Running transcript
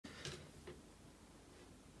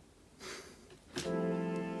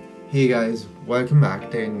Hey guys, welcome back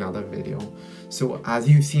to another video. So as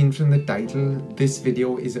you've seen from the title, this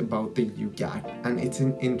video is about the UCAT and it's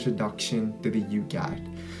an introduction to the UCAT.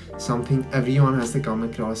 Something everyone has to come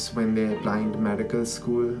across when they're applying to medical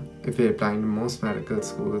school. If they're applying to most medical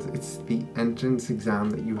schools, it's the entrance exam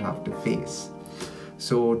that you have to face.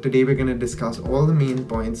 So today we're going to discuss all the main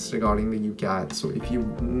points regarding the UCAT. So if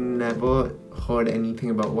you've never heard anything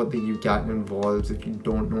about what the UCAT involves, if you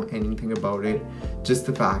don't know anything about it, just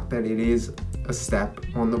the fact that it is a step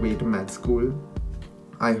on the way to med school,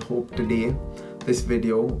 I hope today this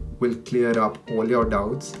video will clear up all your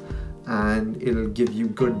doubts and it'll give you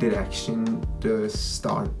good direction to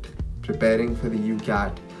start preparing for the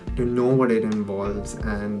UCAT, to know what it involves,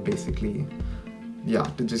 and basically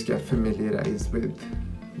to just get familiarized with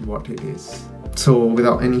what it is. So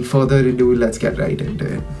without any further ado, let's get right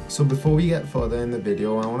into it. So before we get further in the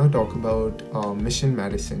video, I want to talk about Mission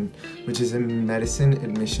Medicine, which is a medicine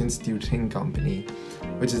admissions tutoring company,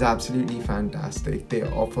 which is absolutely fantastic. They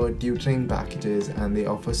offer tutoring packages and they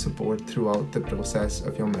offer support throughout the process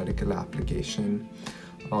of your medical application,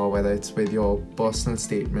 whether it's with your personal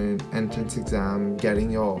statement, entrance exam,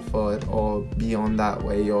 getting your offer, or beyond that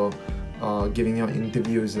where you're giving your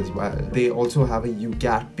interviews as well. They also have a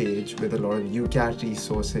UCAT page with a lot of UCAT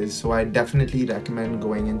resources, so I definitely recommend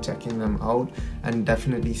going and checking them out and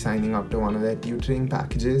definitely signing up to one of their tutoring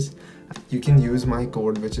packages. You can use my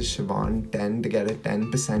code, which is Shivan10, to get a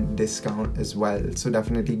 10% discount as well, so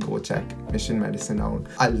definitely go check Mission Medicine out.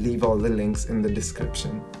 I'll leave all the links in the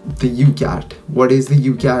description. The UCAT. What is the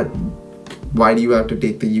UCAT? Why do you have to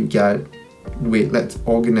take the UCAT? Wait, let's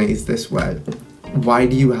organize this well. Why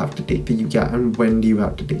do you have to take the UCAT and when do you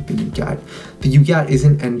have to take the UCAT? The UCAT is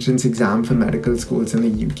an entrance exam for medical schools in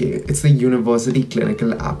the UK. It's the University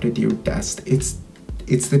Clinical Aptitude Test. It's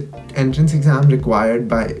the entrance exam required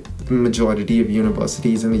by the majority of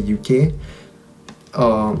universities in the UK,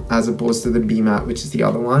 as opposed to the BMAT, which is the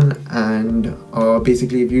other one. And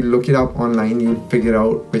basically, if you look it up online, you'll figure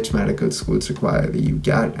out which medical schools require the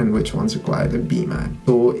UCAT and which ones require the BMAT.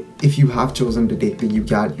 So if you have chosen to take the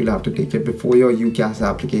UCAT, you'll have to take it before your UCAS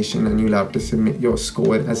application and you'll have to submit your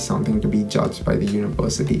score as something to be judged by the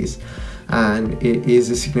universities. And it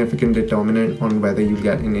is a significant determinant on whether you'll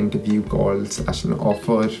get an interview call / an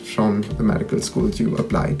offer from the medical schools you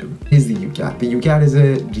apply to. What is the UCAT? The UCAT is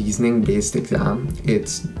a reasoning-based exam.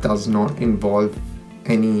 It does not involve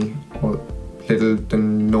any or little to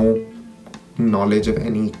no knowledge of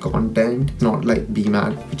any content, not like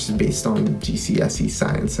BMAT, which is based on GCSE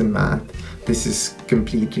science and math. This is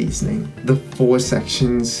complete reasoning. The four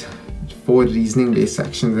reasoning-based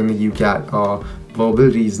sections in the UCAT are verbal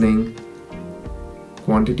reasoning,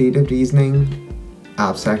 quantitative reasoning,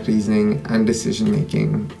 abstract reasoning, and decision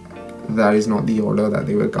making. That is not the order that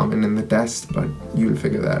they will come in the test, but you'll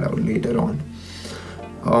figure that out later on.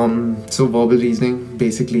 So verbal reasoning,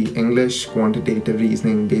 basically English; quantitative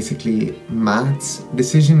reasoning, basically maths;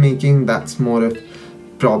 decision making, that's more of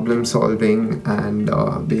problem solving and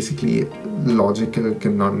basically logical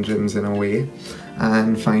conundrums in a way.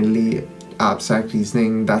 And finally, abstract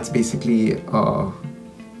reasoning, that's basically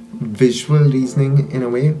visual reasoning in a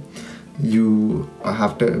way. You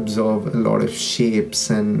have to observe a lot of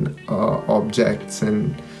shapes and objects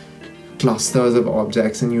and clusters of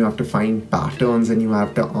objects, and you have to find patterns and you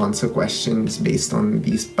have to answer questions based on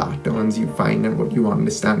these patterns you find and what you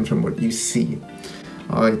understand from what you see.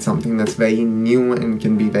 It's something that's very new and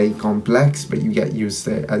can be very complex, but you get used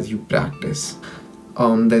to it as you practice.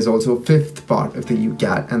 There's also a fifth part of the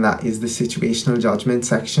UCAT, and that is the situational judgment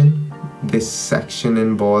section. This section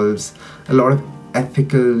involves a lot of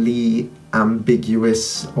ethically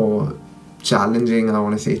ambiguous or challenging, I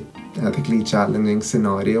want to say ethically challenging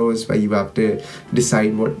scenarios where you have to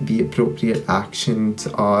decide what the appropriate actions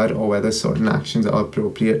are or whether certain actions are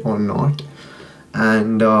appropriate or not.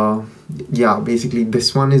 And basically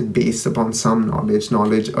this one is based upon some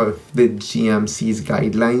knowledge of the GMC's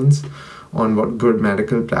guidelines on what good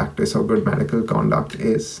medical practice or good medical conduct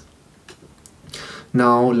is.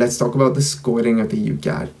 Now let's talk about the scoring of the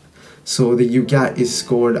UCAT. So the UCAT is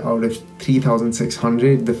scored out of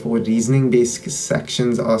 3,600. The four reasoning-based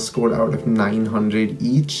sections are scored out of 900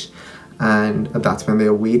 each, and that's when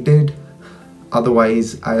they're weighted.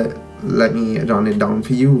 Otherwise, let me run it down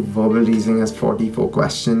for you. Verbal reasoning has 44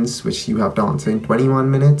 questions, which you have to answer in 21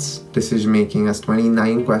 minutes. Decision making has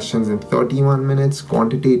 29 questions in 31 minutes.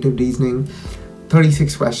 Quantitative reasoning,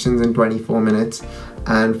 36 questions in 24 minutes.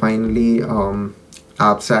 And finally,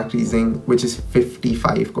 abstract reasoning, which is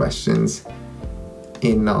 55 questions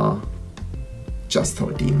in just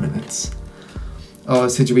 13 minutes.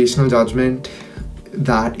 Situational judgment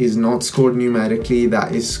that is not scored numerically,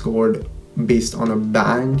 that is scored based on a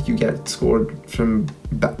band. You get scored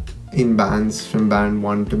in bands from band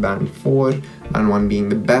 1 to band 4, band 1 being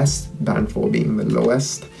the best, band 4 being the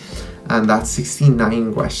lowest, and that's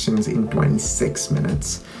 69 questions in 26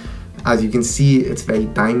 minutes. As you can see, it's very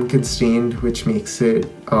time constrained, which makes it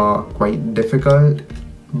quite difficult,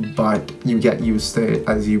 but you get used to it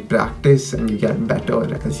as you practice, and you get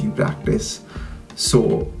better as you practice,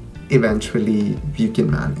 so eventually you can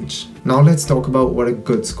manage. Now let's talk about what a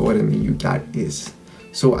good score in the UCAT is.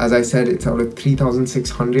 So as I said, it's out of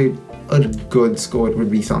 3,600. A good score would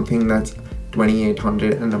be something that's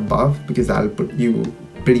 2,800 and above, because that'll put you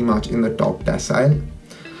pretty much in the top decile.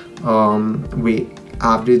 We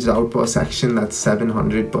average out per section, that's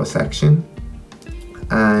 700 per section,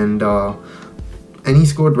 and any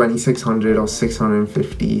score 2,600 or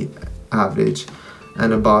 650 average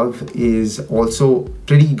and above is also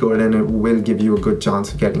pretty good, and it will give you a good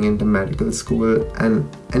chance of getting into medical school. And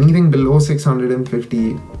anything below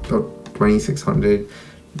 650 or 2,600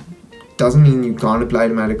 doesn't mean you can't apply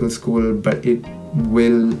to medical school, but it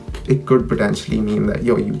could potentially mean that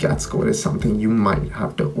your UCAT score is something you might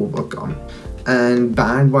have to overcome. And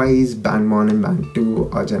band wise, band 1 and band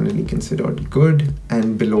 2 are generally considered good,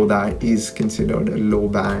 and below that is considered a low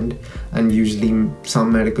band, and usually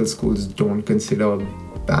some medical schools don't consider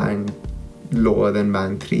band lower than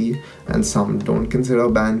band 3, and some don't consider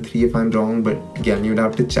band 3 if I'm wrong, but again, you'd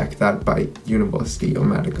have to check that by university or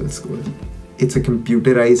medical school. It's a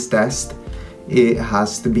computerized test. It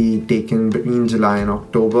has to be taken between July and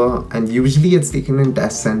October, and usually it's taken in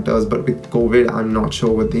test centers, but with COVID, I'm not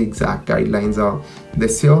sure what the exact guidelines are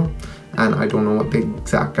this year, and I don't know what the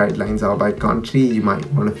exact guidelines are by country. You might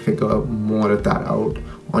want to figure more of that out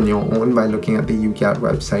on your own by looking at the UCAT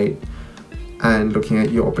website and looking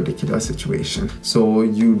at your particular situation. So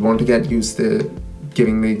you'd want to get used to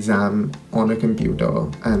giving the exam on a computer,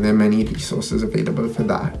 and there are many resources available for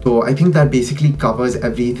that. So I think that basically covers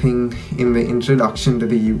everything in the introduction to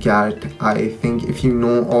the UCAT. I think if you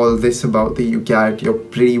know all this about the UCAT, you're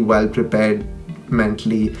pretty well prepared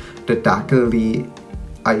mentally to tackle the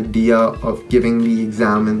idea of giving the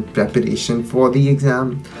exam and preparation for the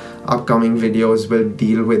exam. Upcoming videos will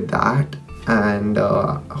deal with that, and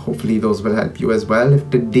hopefully those will help you as well. If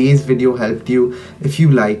today's video helped you, if you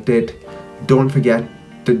liked it, don't forget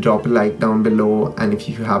to drop a like down below, and if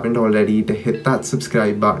you haven't already, to hit that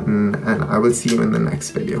subscribe button, and I will see you in the next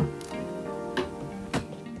video.